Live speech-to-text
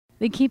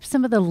They keep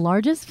some of the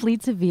largest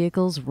fleets of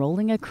vehicles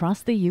rolling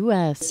across the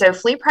U.S. So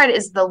Fleet Pride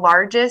is the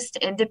largest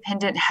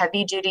independent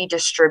heavy-duty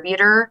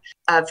distributor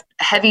of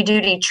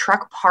heavy-duty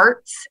truck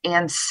parts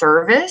and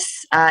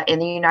service in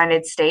the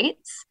United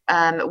States.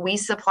 We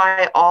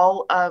supply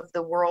all of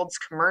the world's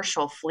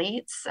commercial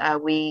fleets.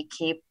 We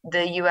keep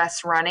the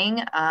U.S.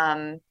 running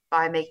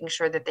by making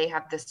sure that they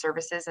have the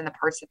services and the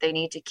parts that they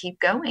need to keep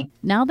going.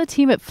 Now the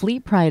team at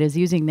Fleet Pride is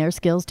using their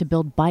skills to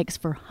build bikes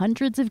for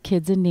hundreds of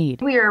kids in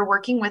need. We are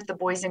working with the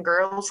Boys and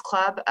Girls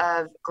Club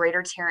of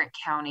Greater Tarrant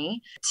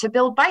County to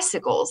build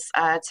bicycles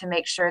to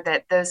make sure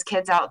that those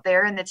kids out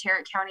there in the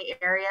Tarrant County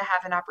area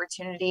have an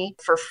opportunity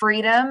for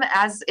freedom,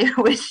 as it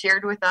was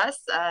shared with us,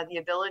 the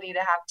ability to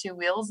have two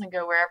wheels and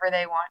go wherever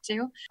they want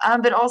to,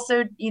 but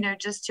also,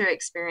 just to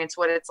experience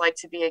what it's like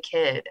to be a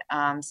kid.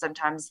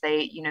 Sometimes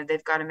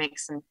they've got to make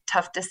some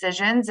tough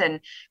decisions, and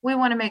we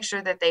want to make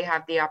sure that they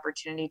have the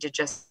opportunity to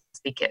just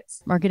be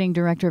kids. Marketing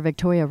Director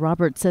Victoria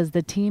Roberts says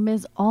the team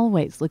is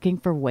always looking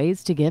for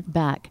ways to give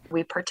back.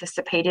 We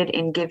participated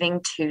in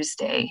Giving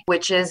Tuesday,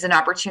 which is an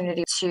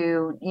opportunity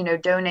to,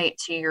 donate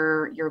to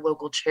your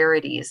local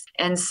charities.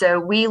 And so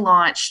we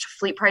launched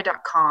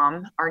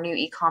fleetpride.com, our new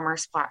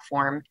e-commerce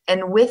platform.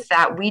 And with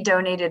that, we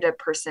donated a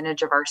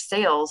percentage of our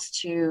sales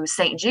to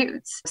St.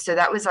 Jude's. So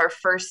that was our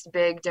first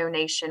big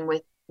donation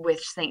with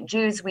St.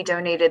 Jude's. We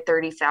donated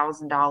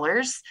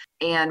 $30,000,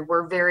 and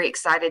we're very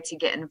excited to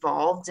get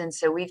involved. And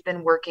so we've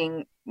been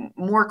working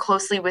more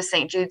closely with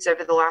St. Jude's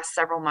over the last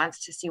several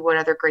months to see what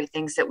other great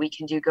things that we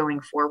can do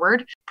going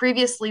forward.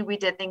 Previously, we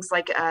did things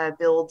like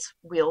build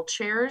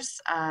wheelchairs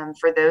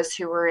for those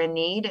who were in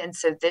need. And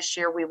so this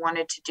year we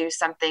wanted to do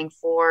something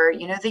for,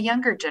 the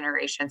younger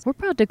generations. We're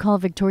proud to call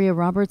Victoria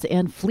Roberts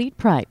and Fleet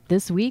Pride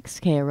this week's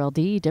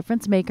KRLD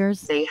Difference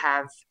Makers. They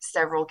have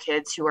several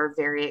kids who are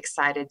very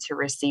excited to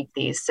receive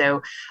these.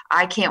 So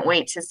I can't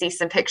wait to see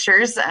some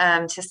pictures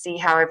to see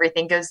how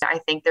everything goes. I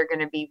think they're going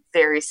to be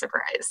very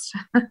surprised.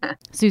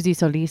 Susie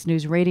Solis,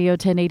 News Radio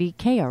 1080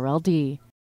 KRLD.